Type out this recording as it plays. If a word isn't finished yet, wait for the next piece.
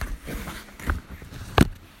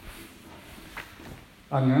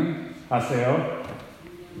안녕하세요.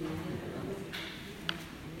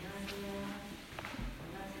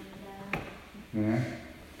 네.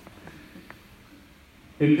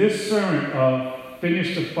 In this sermon of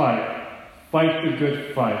Finish the Fight, Fight the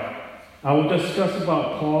Good Fight, I will discuss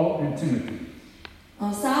about Paul and Timothy.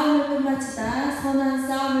 싸움을 끝마치다 선한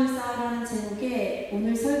싸움을 싸우라는 제목의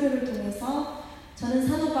오늘 설교를 통해서 저는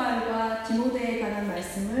사도 바울과 디모데에 관한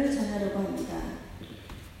말씀을 전하려고 합니다.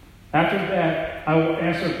 After that, I will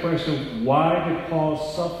answer the question, why did Paul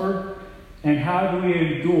suffer and how do we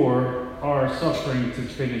endure our suffering to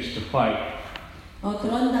finish the fight?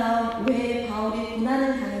 그런 다음 왜 바울이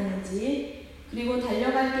고난을 당했는지 그리고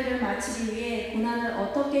달려갈 길을 마치기 위해 고난을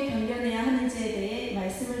어떻게 견뎌내야 하는지에 대해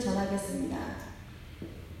말씀을 전하겠습니다.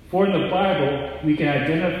 For in the Bible, we can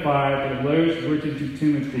identify that the letters written to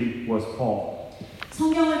Timothy was Paul.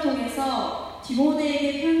 성경을 통해서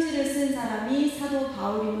디모데에게 편지를 쓴 사람이 사도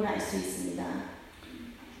바울임을 알 수 있습니다.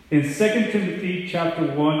 In 2 Timothy chapter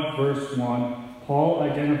 1, verse 1, Paul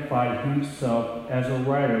identified himself as a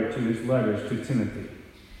writer to his letters to Timothy.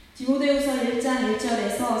 디모데후서 1장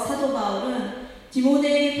 1절에서 사도 바울은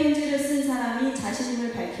디모데에게 편지를 쓴 사람이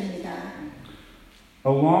자신임을 밝힙니다.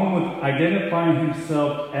 Along with identifying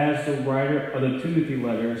himself as the writer of the Timothy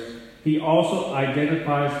letters, he also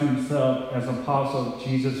identifies himself as apostle of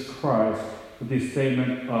Jesus Christ with the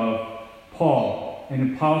statement of Paul,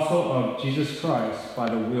 an apostle of Jesus Christ by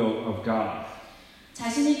the will of God.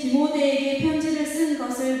 자신이 디모데에게 편지를 쓴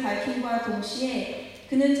것을 밝힘과 동시에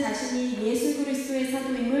그는 자신이 예수 그리스도의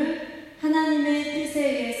사도임을 하나님의 뜻에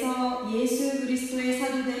의해서 예수 그리스도의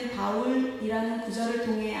사도된 바울이라는 구절을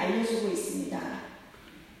통해 알려주고 있습니다.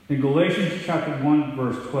 In Galatians chapter 1,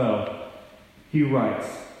 verse 12, he writes,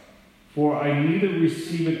 For I neither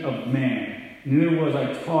received it of man, neither was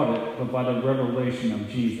I taught it, but by the revelation of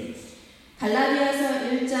Jesus. 갈라디아서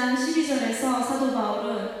 1장 12절에서 사도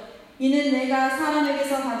바울은 이는 내가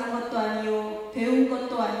사람에게서 받은 것도 아니요 배운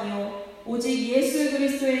것도 아니요 오직 예수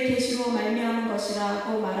그리스도의 계시로 말미암은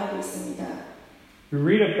것이라고 말하고 있습니다. We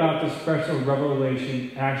read about the special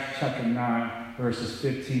revelation, Acts chapter 9, verses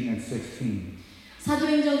 15 and 16.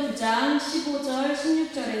 사도행전 9장 15절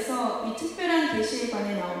 16절에서 이 특별한 계시에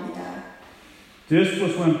관해 나옵니다. This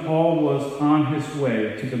was when Paul was on his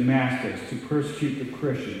way to Damascus to persecute the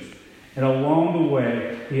Christians, and along the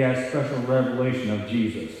way he had special revelation of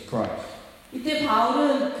Jesus Christ. 이때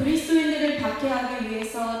바울은 그리스도인들을 박해하기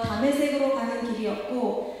위해서 다메섹으로 가는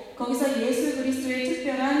길이었고 거기서 예수 그리스도의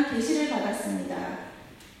특별한 계시를 받았습니다.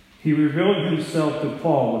 He revealed himself to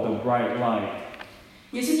Paul with a bright light.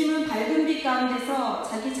 예수님은 밝은 빛 가운데서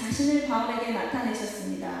자기 자신을 바울에게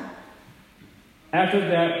나타내셨습니다. After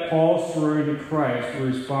that, Paul surrendered to Christ with the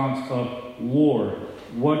response of, Lord,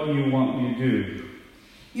 what do you want me to do?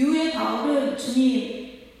 이후에 바울은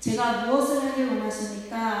주님, 제가 무엇을 하길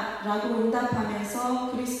원하십니까? 라고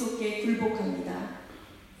응답하면서 그리스도께 굴복합니다.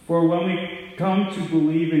 For when we come to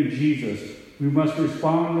believe in Jesus, we must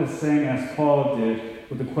respond the same as Paul did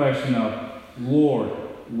with the question of, Lord,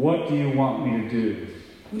 what do you want me to do?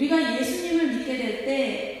 우리가 예수님을 믿게 될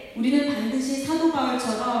때 우리는 반드시 사도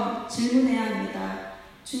바울처럼 질문해야 합니다.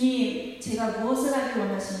 주님, 제가 무엇을 하길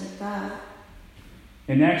원하십니까?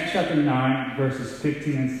 In Acts chapter 9, verses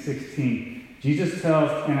 15 and 16, Jesus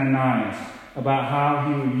tells Ananias about how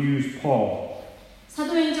he would use Paul.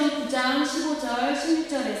 사도행전 9장 15절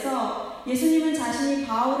 16절에서 예수님은 자신이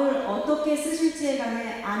바울을 어떻게 쓰실지에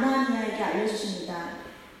관해 아나니아에게 알려주십니다.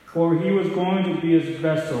 For he was going to be his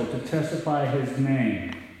vessel to testify his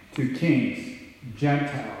name to kings,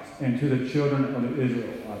 Gentiles, and to the children of the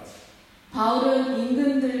Israelites. 바울은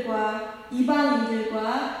임금들과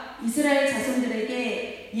이방인들과 이스라엘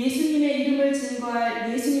자손들에게 예수님의 이름을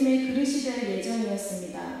증거할 예수님의 그릇이 될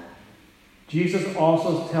예정이었습니다. Jesus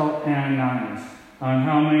also tells Ananias on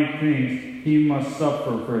how many things he must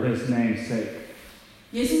suffer for his name's sake.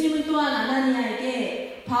 예수님은 또한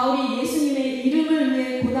아나니아에게 바울이 예수님의 이름을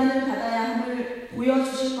위해 고난을 받아야 함을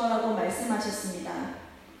보여주실 거라고 말씀하셨습니다.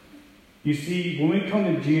 You see, when we come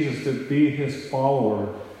to Jesus to be his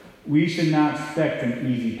follower, we should not expect an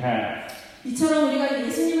easy path. 이처럼 우리가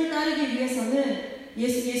예수님을 따르기 위해서는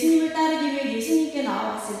예수님을 따르기 위해 예수님께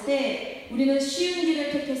나왔을 때 우리는 쉬운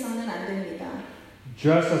길을 택해서는 안 됩니다.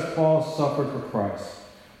 Just as Paul suffered for Christ,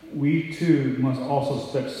 we too must also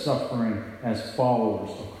expect suffering as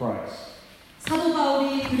followers of Christ. 사도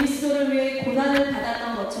바울이 그리스도를 위해 고난을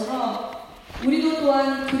받았던 것처럼 우리도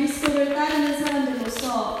또한 그리스도를 따르는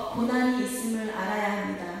사람들로서 고난이 있음을 알아야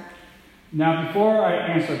합니다. Now, before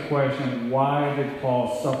I answer the question, why did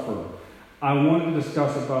Paul suffer? I want to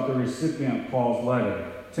discuss about the recipient of Paul's letter,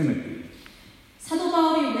 Timothy. 사도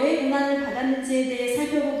바울이 왜 고난을 받았는지에 대해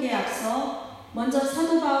살펴보기에 앞서 먼저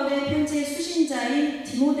사도 바울의 편지의 수신자인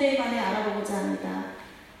디모데에 관해 알아보고자 합니다.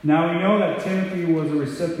 Now we know that Timothy was a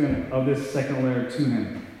recipient of this second letter to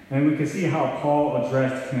him, and we can see how Paul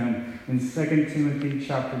addressed him in 2 Timothy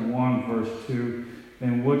chapter 1, verse 2,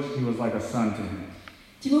 in which he was like a son to him.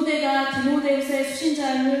 디모데가 디모데후서의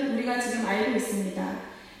수신자임을 우리가 지금 알고 있습니다.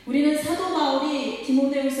 우리는 사도 바울이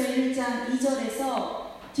디모데후서 1장 2절에서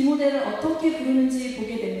디모데를 어떻게 부르는지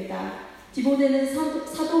보게 됩니다. 디모데는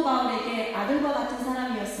사도 바울에게 아들과 같은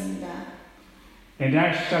사람이었습니다. In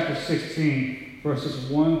Acts chapter 16, verses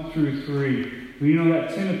 1 through 3, we know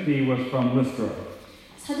that Timothy was from Lystra.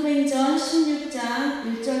 사도행전 16장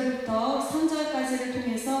 1절부터 3절까지를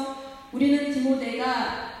통해서 우리는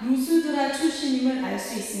디모데가 루스드라 출신임을 알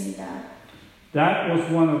수 있습니다. That was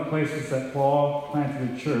one of the places that Paul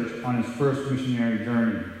planted a church on his first missionary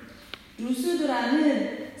journey.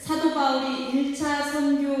 루스드라는 사도 바울이 1차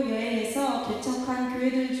선교 여행에서 개척한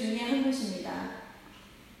교회들 중에 한 곳입니다.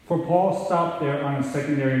 For Paul stopped there on a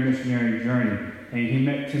secondary missionary journey, and he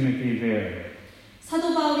met Timothy there.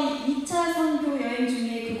 사도 바울이 2차 선교 여행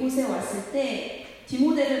중에 그곳에 왔을 때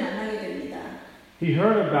디모데를 만나게 됩니다. He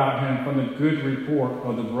heard about him from the good report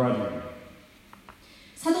of the brethren.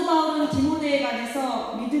 사도 바울은 디모데에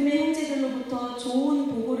관해서 믿음의 형제들로부터 좋은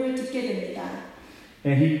보고를 듣게 됩니다.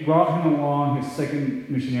 And he brought him along his second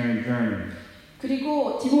missionary journey.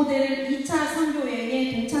 그리고 디모데를 2차 선교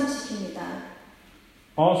여행에 동참시킵니다.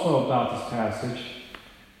 Also about this passage,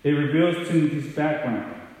 it reveals Timothy's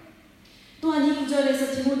background. 또한 이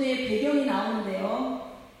구절에서 디모데의 배경이 나오는데요.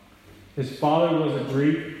 His father was a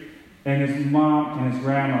Greek, and his mom and his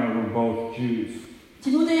grandmother were both Jews.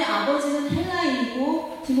 디모데의 아버지는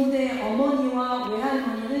헬라인이고 디모데의 어머니와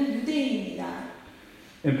외할머니는 유대인입니다.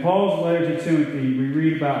 In Paul's letter to Timothy, we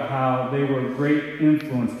read about how they were a great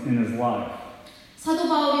influence in his life. 사도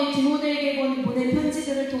바울이 디모데에게 보낸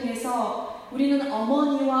편지들을 통해서 우리는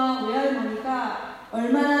어머니와 외할머니가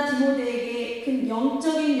얼마나 디모데에게 큰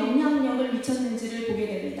영적인 영향력을 미쳤는지를 보게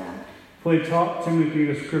됩니다. For they taught Timothy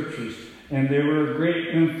the scriptures, and they were a great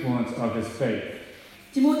influence of his faith.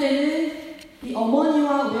 디모데는 이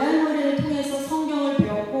어머니와 외할머니를 통해서 성경을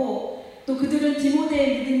배웠고 또 그들은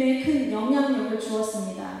디모데의 믿음에 큰 영향력을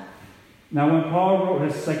주었습니다. Now when Paul wrote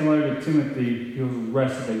his second letter to Timothy, he was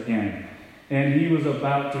arrested again, and he was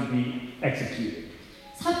about to be executed.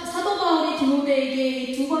 사도 바울이 디모데에게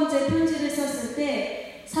이 두 번째 편지를 썼을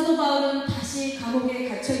때 사도 바울은 다시 감옥에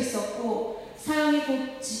갇혀 있었고 사형이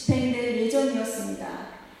곧 집행될 예정이었습니다.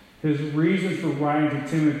 His reasons for writing to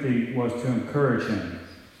Timothy was to encourage him.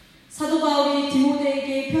 사도 바울이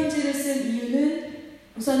디모데에게 편지를 쓴 이유는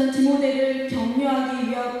우선은 디모데를 격려하기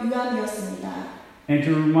위함이었습니다. And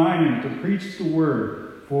to remind him to preach the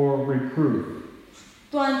word for reproof.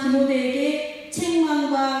 또한 디모데에게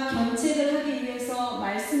책망과 견책을 하기 위해서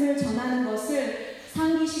말씀을 전하는 것을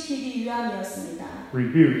상기시키기 위함이었습니다.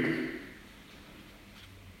 Rebuke.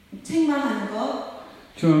 책망하는 것.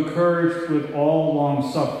 To encourage with all long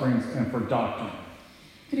sufferings and for doctrine.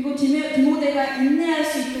 그리고 디모데가 인내할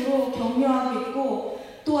수 있도록 격려하고 있고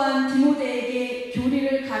또한 디모데에게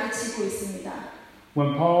교리를 가르치고 있습니다.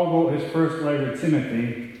 When Paul wrote his first letter to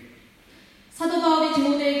Timothy, 사도 바울이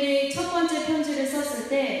디모데에게 첫 번째 편지를 썼을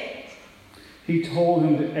때 he told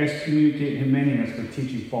him to excommunicate Hymenaeus for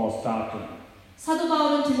teaching false doctrine. 사도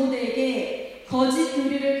바울은 디모데에게 거짓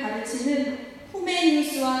교리를 가르치는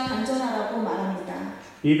후메니우스와 단절하라고 말합니다.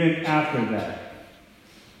 Even after that,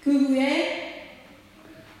 그 후에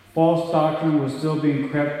false doctrine was still being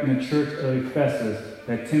crept in the church of Ephesus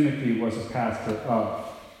that Timothy was a pastor of.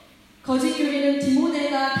 거짓 교리는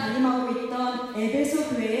디모데가 담임하고 있던 에베소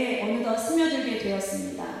교회에 어느덧 스며들게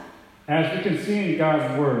되었습니다. As we can see in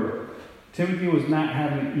God's word, Timothy was not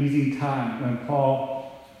having an easy time when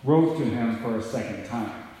Paul wrote to him for a second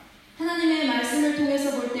time. 하나님의 말씀을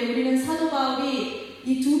통해서 볼 때 우리는 사도 바울이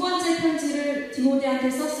이 두 번째 편지를 디모데한테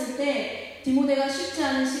썼을 때 디모데가 쉽지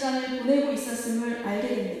않은 시간을 보내고 있었음을 알게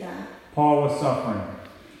됩니다. Paul was suffering.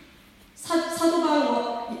 사도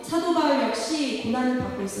바울 역시 고난을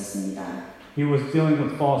받고 있었습니다. He was dealing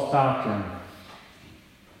with false doctrine.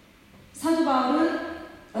 사도 바울은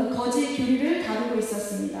거짓 교리를 다루고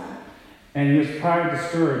있었습니다. And he was prior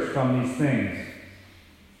discouraged from these things.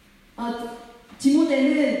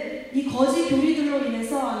 디모데는 이 거짓 교리들로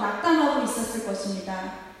인해서 낙담하고 있었을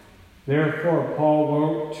것입니다. Therefore, Paul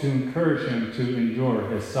wrote to encourage him to endure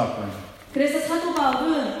his suffering. 그래서 사도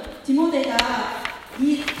바울은 디모데가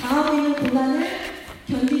이 당하고 있는 고난을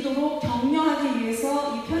견디도록 격려하기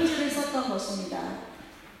위해서 이 편지를 썼던 것입니다.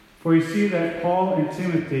 For you see that Paul and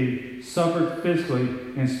Timothy suffered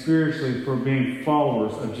physically and spiritually for being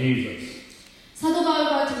followers of Jesus. 사도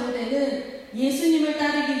바울과 디모데는 예수님을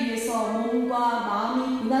따르기 위해서 몸과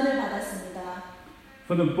마음이 고난을 받았습니다.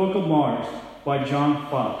 From the book of Mark by John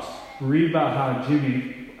Fox, we read about how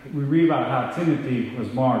Timothy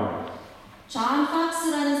was martyred. 존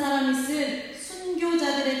팍스라는 사람이 쓴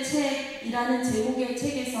순교자들의 책이라는 제목의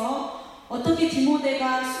책에서 어떻게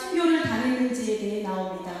디모데가 순교를 당했는지에 대해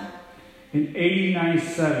나옵니다. In AD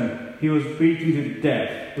 97, he was beaten to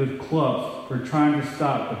death with clubs for trying to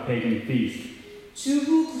stop the pagan feast.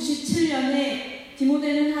 주후 97년에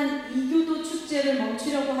디모데는 한 이교도 축제를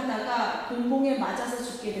멈추려고 하다가 곤봉에 맞아서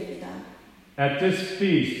죽게 됩니다. At this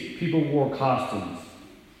feast, people wore costumes.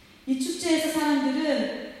 이 축제에서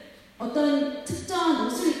사람들은 어떤 특정한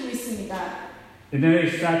옷을 입고 있습니다. And then they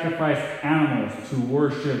sacrificed animals to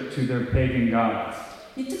worship to their pagan gods.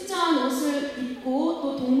 이 특정한 옷을 입고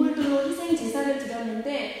또 동물들로 희생 제사를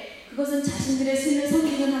드렸는데 그것은 자신들의 신을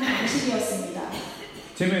섬기는 한 방식이었습니다.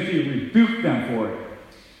 Timothy rebuked them for it.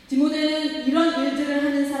 디모데는 이런 일들을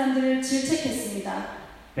하는 사람들을 질책했습니다.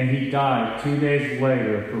 And he died 2 days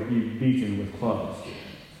later for being beaten with clubs.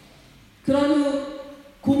 그런 후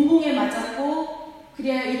곤봉에 맞았고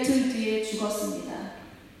그리하여 이틀 뒤에 죽었습니다.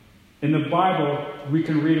 In the Bible, we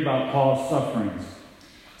can read about Paul's sufferings.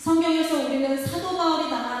 성경에서 우리는 사도 바울이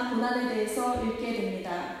당한 고난에 대해서 읽게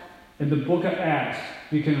됩니다. In the book of Acts,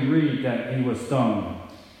 we can read that he was stoned.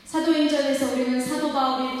 사도행전에서 우리는 사도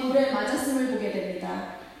바울이 돌에 맞았음을 보게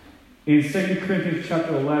됩니다. In 2 Corinthians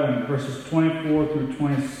chapter 11, verses 24 through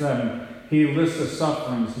 27, he lists the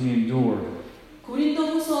sufferings he endured.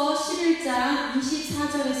 고린도후서 11장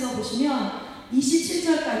 24절에서 보시면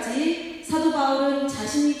 27절까지 사도 바울은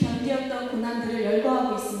자신이 견디었던 고난들을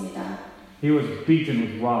열거하고 있습니다. He was beaten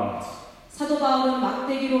with rods, 사도 바울은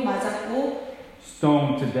막대기로 맞았고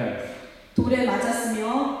stoned to death, 돌에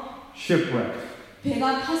맞았으며 shipwrecked,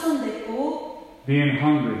 배가 파손됐고 being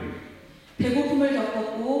hungry, 배고픔을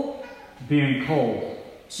겪었고 being cold,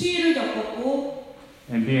 추위를 겪었고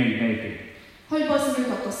and being naked. 헐벗음을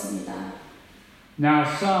겪었습니다. Now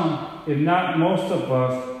some, if not most of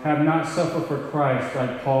us, have not suffered for Christ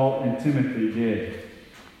like Paul and Timothy did.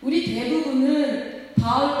 우리 대부분은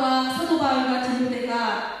사도 바울과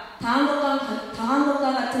디모데가 당한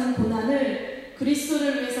것과 같은 고난을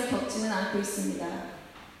그리스도를 위해서 겪지는 않고 있습니다.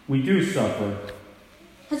 We do suffer,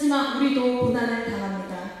 하지만 우리도 고난을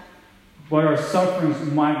당합니다. but our sufferings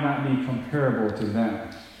might not be comparable to them.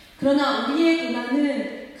 그러나 우리의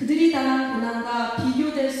고난은 그들이 당한 고난과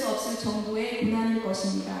비교될 수 없을 정도의 고난일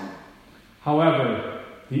것입니다. However,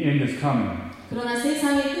 the end is coming. 그러나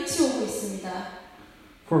세상의 끝이 오고 있습니다.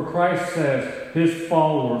 For Christ says his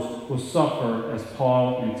followers will suffer as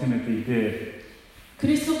Paul and Timothy did.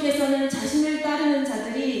 그리스도께서는 자신을 따르는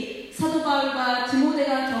자들이 사도 바울과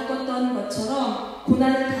디모데가 겪었던 것처럼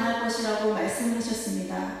고난을 당할 것이라고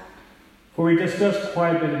말씀하셨습니다. For we discussed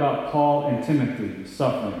quite a bit about Paul and Timothy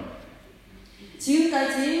suffering.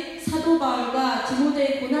 지금까지 사도 바울과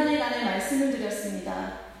디모데의 고난에 관해 말씀을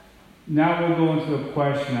드렸습니다. Now we'll go into the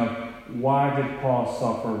question of why did Paul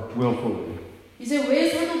suffer willfully? 이제 왜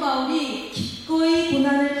사도 바울이 기꺼이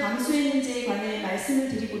고난을 감수했는지에 관해 말씀을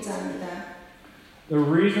드리고자 합니다. The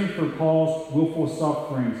reason for Paul's willful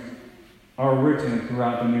sufferings are written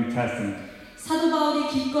throughout the New Testament. 사도 바울이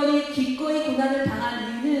기꺼이 고난을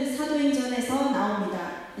당한 이유는 사도행전에서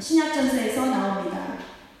나옵니다. 신약전서에서 나옵니다.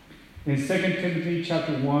 In 2 Timothy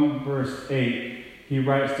chapter 1 verse 8, he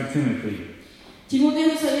writes to Timothy.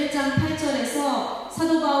 디모데후서 1장 8절에서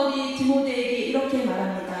사도 바울이 디모데에게 이렇게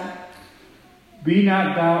말합니다. Be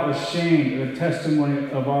not thou ashamed of the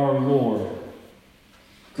testimony of our Lord.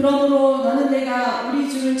 그러므로 너는 내가 우리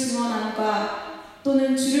주를 증언함과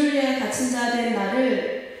또는 주를 위해 갇힌 자 된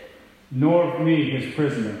나를 nor of me his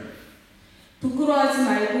prisoner. 부끄러워하지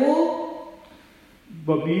말고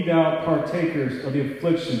But be thou partakers of the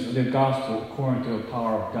afflictions of the gospel according to the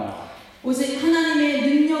power of God. 오직 하나님의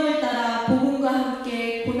능력을 따라 복음과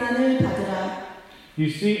함께 고난을 받으라. You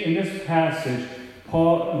see, in this passage,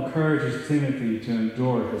 Paul encourages Timothy to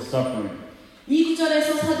endure his suffering. 이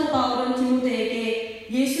구절에서 사도 바울은 디모데에게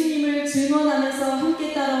예수님을 증언하면서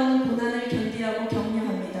함께 따라오는 고난을 견디라고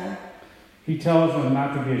격려합니다. He tells him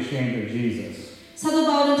not to be ashamed of Jesus. 사도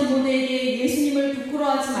바울은 디모데에게 예수님을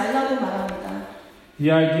부끄러워하지 말라고 말합니다. The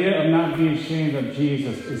idea of not being ashamed of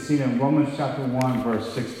Jesus is seen in Romans chapter 1 verse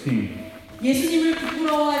 16. 예수님을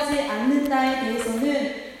부끄러워하지 않는다에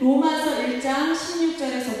대해서는 로마서 1장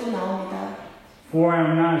 16절에서도 나옵니다. For I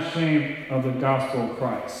am not ashamed of the gospel of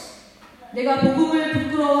Christ. 내가 복음을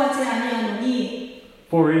부끄러워하지 아니하노니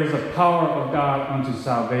For it is the power of God unto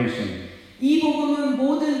salvation. 이 복음은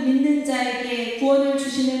모든 믿는 자에게 구원을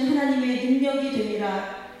주시는 하나님의 능력이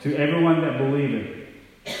되리라. To everyone that believeth.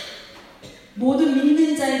 모든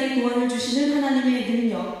믿는 자에게 구원을 주시는 주시는 하나님의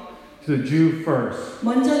능력. to the Jew first,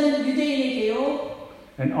 먼저는 유대인에게요.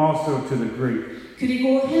 and also to the Greek.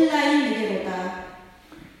 그리고 헬라인에게로다.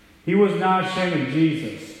 He was not ashamed of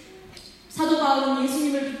Jesus 사도 바울은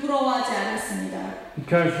예수님을 부끄러워하지 않았습니다.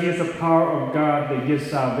 because he is the power of God that gives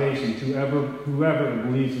salvation to whoever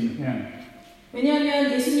believes in him. 왜냐하면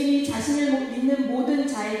예수님이 자신을 믿는 모든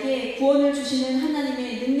자에게 구원을 주시는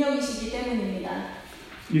하나님의 능력이시기 때문입니다.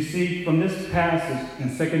 You see, from this passage in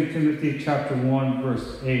 2 Timothy chapter 1,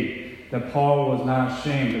 verse 8, that Paul was not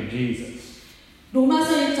ashamed of Jesus.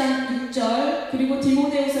 로마서 1장 6절 그리고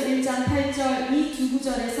디모데후서 1장 8절 이 두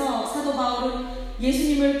구절에서 사도 바울은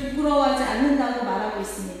예수님을 부끄러워하지 않는다고 말하고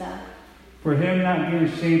있습니다. For him not being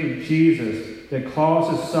ashamed of Jesus that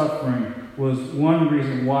caused his suffering was one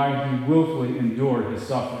reason why he willfully endured his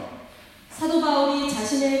suffering. 사도 바울이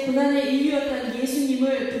자신의 고난의 이유였던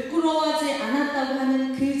예수님을 부끄러워하지 않았다고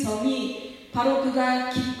하는 그 점이 바로 그가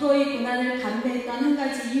기꺼이 고난을 감내했던 한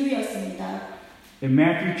가지 이유였습니다. In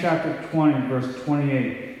Matthew chapter 20, verse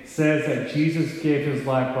 28, says that Jesus gave his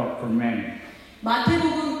life up for many.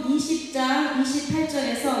 마태복음 20장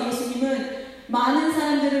 28절에서 예수님은 많은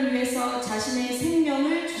사람들을 위해서 자신의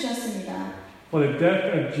생명을 주셨습니다. For the death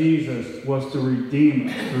of Jesus was to redeem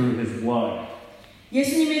us through his blood.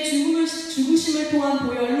 예수님의 죽으심을 통한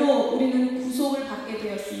보혈로 우리는 구속을 받게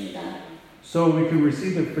되었습니다. So we can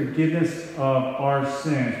receive the forgiveness of our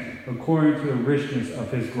sins according to the richness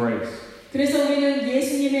of his grace. 그래서 우리는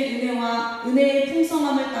예수님의 은혜와 은혜의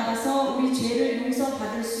풍성함을 따라서 우리 죄를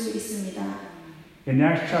용서받을 수 있습니다. In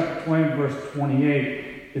Acts chapter 20, verse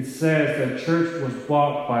 28, it says that church was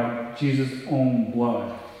bought by Jesus' own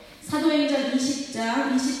blood. 사도행전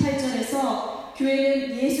 20장 28절에서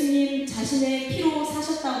교회는 예수님 자신의 피로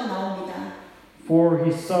사셨다고 나옵니다. For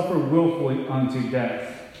he suffered willfully unto death.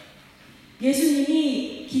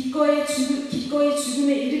 예수님이 기꺼이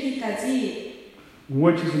죽음에 이르기까지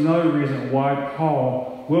Which is another reason why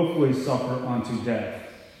Paul willfully suffered unto death.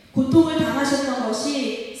 고통을 당하셨던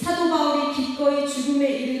것이 사도 바울이 기꺼이 죽음에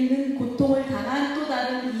이르는 고통을 당한 또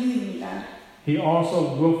다른 이유입니다. He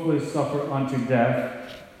also willfully suffered unto death.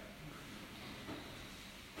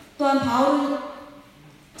 또한 바울은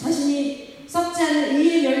자신이 썩지 않은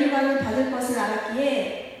의의 면류관을 받을 것을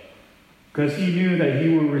알았기에 Because he knew that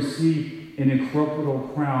he would receive an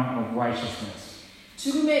incorruptible crown of righteousness.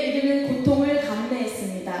 죽음에 이르는 고통을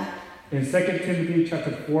감내했습니다. In 2 Timothy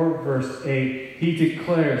chapter 4, verse 8, he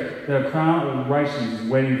declares that a crown of righteousness is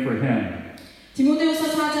waiting for him. 디모데후서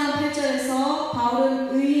 4장 8절에서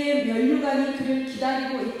바울은 의의 면류관이 그를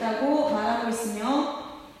기다리고 있다고 말하고 있으며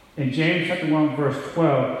And James chapter 1, verse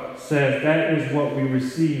 12 says that is what we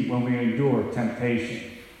receive when we endure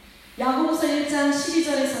temptation. 야고보서 1장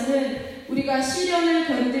 12절에서는 우리가 시련을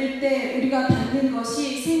견딜 때 우리가 받는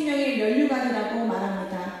것이 생명의 면류관이라고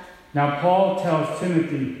말합니다. Now Paul tells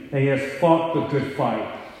Timothy that he has fought the good fight.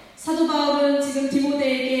 사도 바울은 지금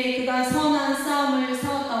디모데에게 그가 선한 싸움을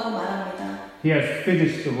싸웠다고 말합니다. He has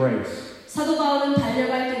finished the race. 사도 바울은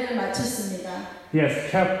달려갈 길을 마쳤습니다. He has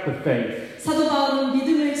kept the faith. 사도 바울은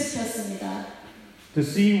믿음을 지켰습니다. To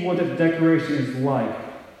see what the declaration is like,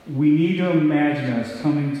 we need to imagine us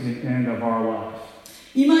coming to the end of our life.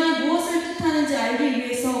 이 말이 무엇을 뜻하는지 알기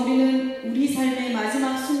위해서 우리는 우리 삶의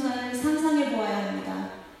마지막 순간을 상상해 보아야 합니다.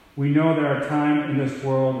 We know that our time in this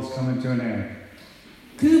world is coming to an end.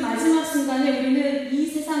 그 마지막 순간에 우리는 이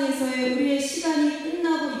세상에서의 우리의 시간이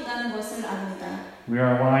끝나고 있다는 것을 압니다. We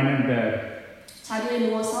are lying in bed, 자리에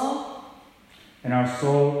누워서 and our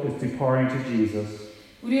soul is departing to Jesus.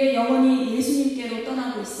 우리의 영혼이 예수님께로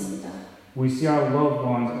떠나고 있습니다. We see our loved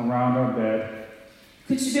ones around our bed,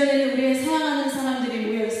 그 주변에는 우리의 사랑하는 사람들이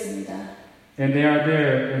모여 있습니다. and they are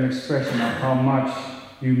there in expression of how much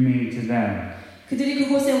you mean to them. 그들이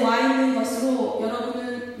그곳에 와 있는 것으로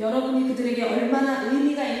여러분이 그들에게 얼마나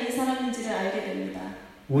의미가 있는 사람인지를 알게 됩니다.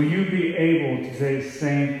 Will you be able to say the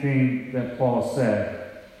same thing that Paul said?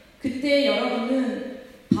 그때 여러분은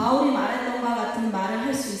바울이 말했던 것과 같은 말을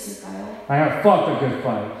할 수 있을까요? I have fought the good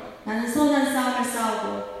fight. 나는 선한 싸움을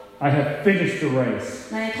싸우고 I have finished the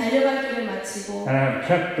race, 나의 달려갈 길을 마치고 and I have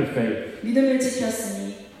kept the faith. 믿음을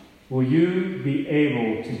지켰으니 Will you be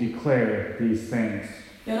able to declare these things?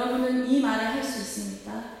 여러분은 이 말을 할 수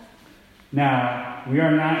있습니까? Now, we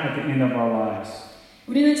are not at the end of our lives.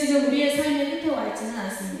 우리는 지금 우리의 삶의 끝에 와 있지는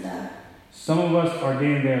않습니다. Some of us are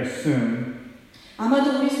getting there soon,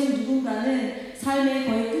 아마도 우리 중 누군가는 삶의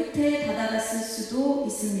거의 끝에 다다랐을 수도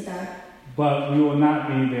있습니다. but we will not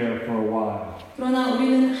be there for a while. 그러나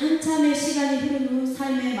우리는 한참의 시간이 흐른 후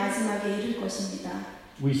삶의 마지막에 이를 것입니다.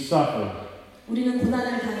 We suffered. 우리는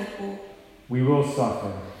고난을 당했고 We will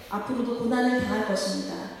suffer. 앞으로도 고난을 당할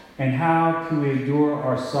것입니다. And how can we endure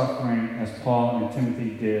our suffering as Paul and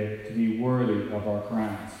Timothy did to be worthy of our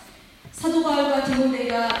crowns? 사도 바울과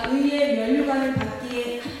디모데가 의의 면류관을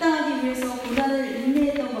받기에 합당하기 위해서 고난을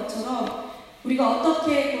인내했던 것처럼 우리가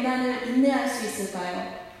어떻게 고난을 인내할 수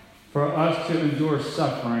있을까요? For us to endure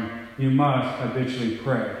suffering, you must habitually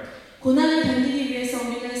pray. 고난을 견디기 위해서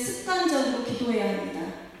우리는 습관적으로 기도해야 합니다.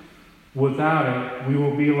 Without it, we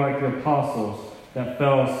will be like the apostles that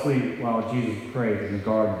fell asleep while Jesus prayed in the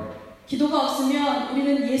garden. 기도가 없으면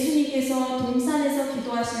우리는 예수님께서 동산에서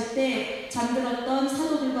기도하실 때 잠들었던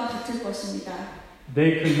사도들과 같을 것입니다.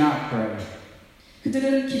 They could not pray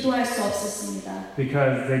그들은 기도할 수 없었습니다.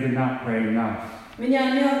 because they did not pray enough.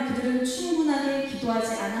 왜냐하면 그들은 충분하게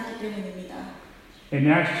기도하지 않았기 때문입니다. In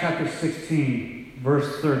Acts chapter 16,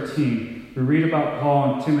 verse 13, we read about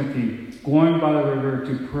Paul and Timothy going by the river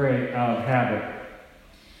to pray out of habit.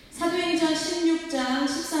 사도행전 16장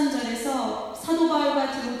 13절에서 사도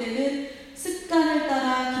바울과 디모데는 습관을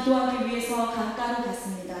따라 기도하기 위해서 강가로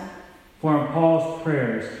갔습니다. For in Paul's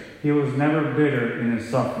prayers, he was never bitter in his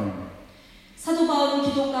suffering. 사도 바울은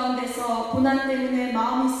기도 가운데서 고난 때문에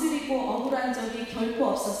마음이 쓰리고 억울한 적이 결코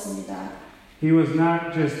없었습니다. He was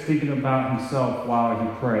not just thinking about himself while he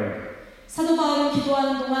prayed, 사도 바울은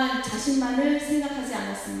기도하는 동안 자신만을 생각하지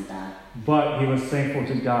않았습니다. but he was thankful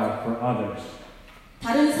to God for others.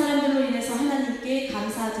 다른 사람들로 인해서 하나님께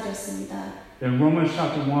감사드렸습니다. In Romans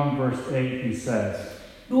chapter 1, verse 8, he says,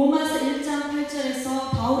 로마서 1장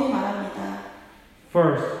 8절에서 바울이 말합니다.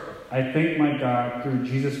 First, I thank my God through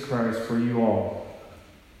Jesus Christ for you all.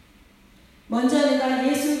 먼저 내가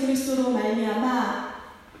예수 그리스도로 말미암아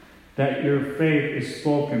that your faith is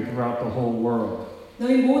spoken throughout the whole world.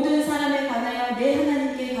 너희 모든 사람에 관하여 내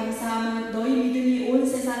하나님께 감사함은 너희 믿음이 온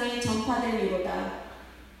세상에 전파되리로다.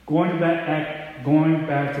 Going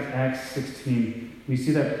back to Acts 16, we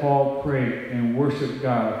see that Paul prayed and worshiped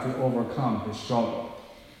God to overcome his struggle.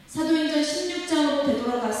 사도행전 16장으로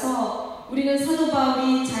되돌아가서 우리는 사도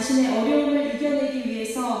바울이 자신의 어려움을 이겨내기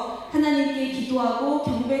위해서 하나님께 기도하고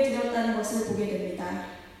경배드렸다는 것을 보게 됩니다.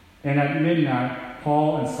 And at midnight,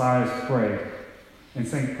 Paul and Silas prayed and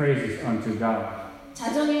sang praises unto God.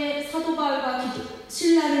 자정에 사도 바울과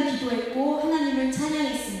신라는 기도했고 하나님을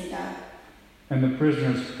찬양했습니다. And the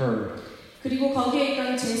prisoners heard. 그리고 거기에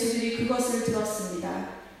있던 죄수들이 그것을 들었습니다.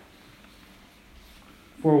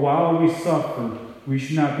 For while we suffer, we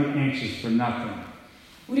should not be anxious for nothing.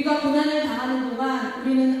 우리가 고난을 당하는 동안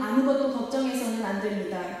우리는 아무것도 걱정해서는 안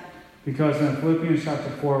됩니다. Because in Philippians chapter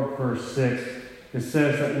 4, verse 6, it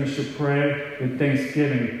says that we should pray with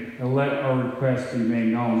thanksgiving and let our requests be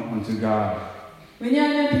made known unto God.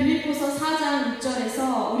 왜냐하면 빌립보서 4장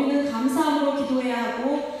 6절에서 우리는 감사함으로 기도해야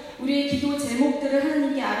하고 우리의 기도 제목들을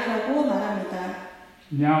하나님께 아뢰라고 말합니다.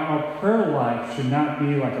 Now our prayer life should not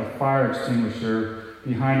be like a fire extinguisher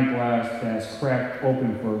behind a glass that's cracked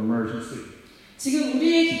open for emergency. 지금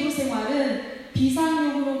우리의 기도 생활은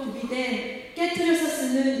비상용으로 구비된 깨트려서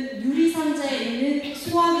쓰는 유리 상자에 있는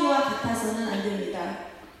소화기와 같아서는 안 됩니다.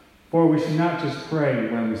 For we should not just pray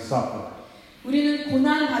when we suffer, 우리는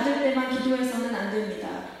고난 받을 때만 기도해서는 안 됩니다.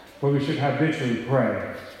 but we should habitually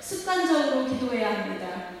pray. 습관적으로 기도해야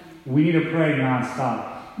합니다. We need to pray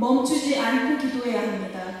non-stop. 멈추지 않고 기도해야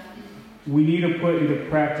합니다. We need to put into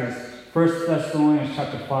practice 1 Thessalonians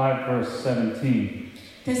chapter 5, verse 17.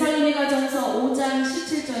 데살로니가전서 5장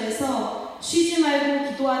 17절에서 쉬지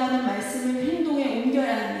말고 기도하라는 말씀을 행동에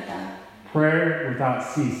옮겨야 합니다. Prayer without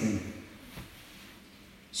ceasing.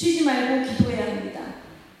 쉬지 말고 기도해야 합니다.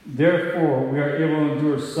 Therefore, we are able to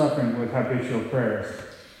endure suffering with habitual prayers.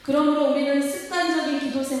 그러므로 우리는 습관적인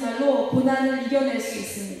기도 생활로 고난을 이겨낼 수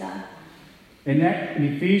있습니다. In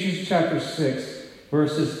Ephesians chapter 6,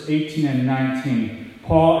 verses 18 and 19,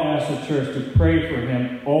 Paul asked the church to pray for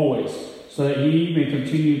him always, so that he may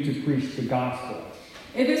continue to preach the gospel.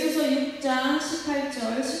 에베소서 6장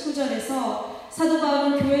 18절, 19절에서 사도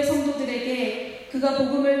바울은 교회 성도들에게 그가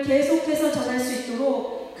복음을 계속해서 전할 수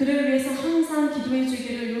있도록 그를 위해서 항상 기도해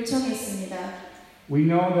주기를 요청했습니다. We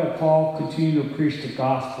know that Paul continued to preach the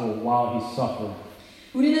gospel while he suffered.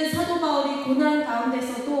 우리는 사도 바울이 고난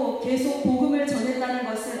가운데서도 계속 복음을 전했다는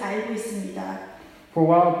것을 알고 있습니다. For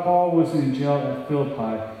while Paul was in jail at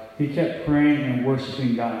Philippi, he kept praying and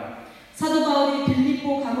worshiping God. 사도 바울이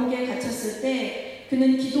빌립보 감옥에 갇혔을 때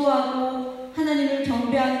그는 기도하고 하나님을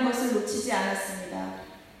경배하는 것을 놓치지 않았습니다.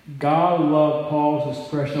 God loved Paul's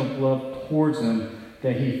expression of love towards him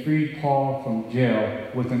that he freed Paul from jail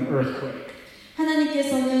with an earthquake.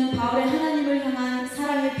 하나님께서는 바울의 하나님을 향한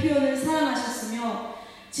사랑의 표현을 사랑하셨으며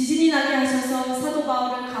지진이 나게 하셔서 사도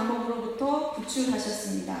바울을 감옥으로부터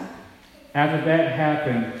구출하셨습니다. After that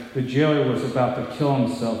happened, the jailer was about to kill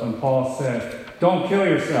himself, and Paul said, don't kill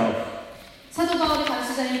yourself. 사도 바울이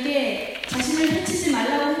간수장에게 자신을 해치지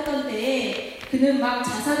말라고 했던 때에 그는 막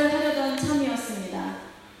자살을 하려던 참이었습니다.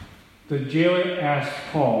 The jailer asked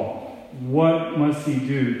Paul, what must he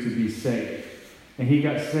do to be saved? And he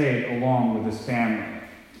got saved along with his family.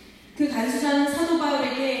 그 간수장은 사도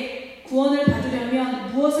바울에게 구원을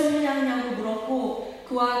받으려면 무엇을 해야 하냐고 물었고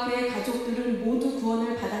그와 그의 가족들은 모두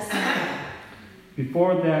구원을 받았습니다.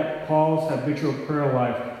 Before that, Paul's habitual prayer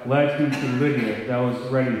life led him to Lydia that was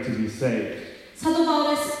ready to be saved. 사도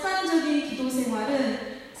바울의 습관적인 기도 생활은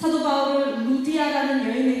사도 바울을 루디아라는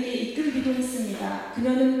여인에게 이끌기도 했습니다.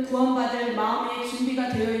 그녀는 구원받을 마음의 준비가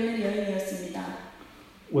되어 있는 여인이었습니다.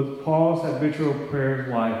 With Paul's habitual prayer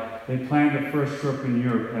life, they planned the first trip in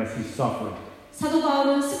Europe as he suffered. 사도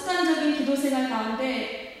바울은 습관적인 기도 생활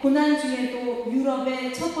가운데 고난 중에도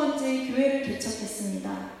유럽의 첫 번째 교회를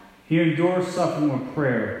개척했습니다. He endured suffering with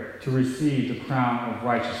prayer to receive the crown of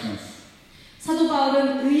righteousness. 사도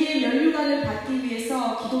바울은 의의 면류관을 받기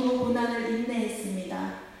위해서 기도로 고난을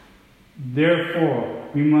인내했습니다. Therefore,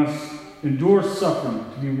 we must endure suffering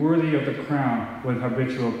to be worthy of the crown with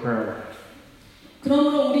habitual prayer life.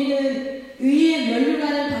 그러므로 우리는 의의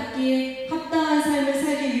면류관을 받기에 합당한 삶을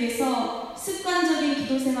살기 위해서 습관적인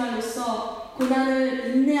기도 생활로서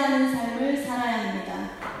고난을 인내하는 삶을 살아야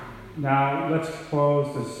합니다. Now, let's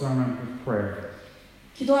close the sermon with prayer.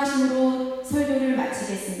 기도하심으로 설교를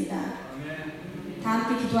마치겠습니다. 다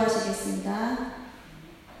함께 기도하시겠습니다.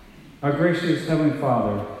 Our gracious Heavenly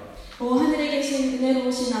Father, 오 하늘에 계신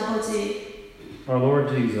은혜로우신 아버지, our Lord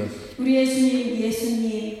Jesus, 우리의 주님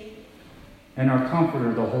예수님, and our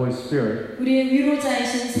Comforter, the Holy Spirit, 우리의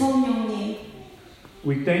위로자이신 성령님,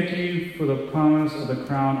 we thank you for the promise of the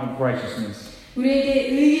crown of righteousness.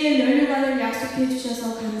 우리에게 의의 면류관을 약속해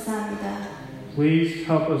주셔서 감사합니다. Please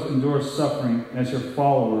help us endure suffering as your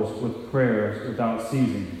followers with prayers without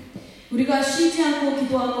ceasing. 우리가 쉬지 않고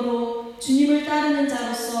기도함으로 주님을 따르는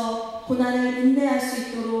자로서 고난을 인내할 수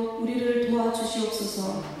있도록 우리를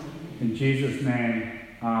도와주시옵소서. In Jesus' name,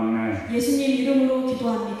 Amen. 예수님 이름으로 기도합니다.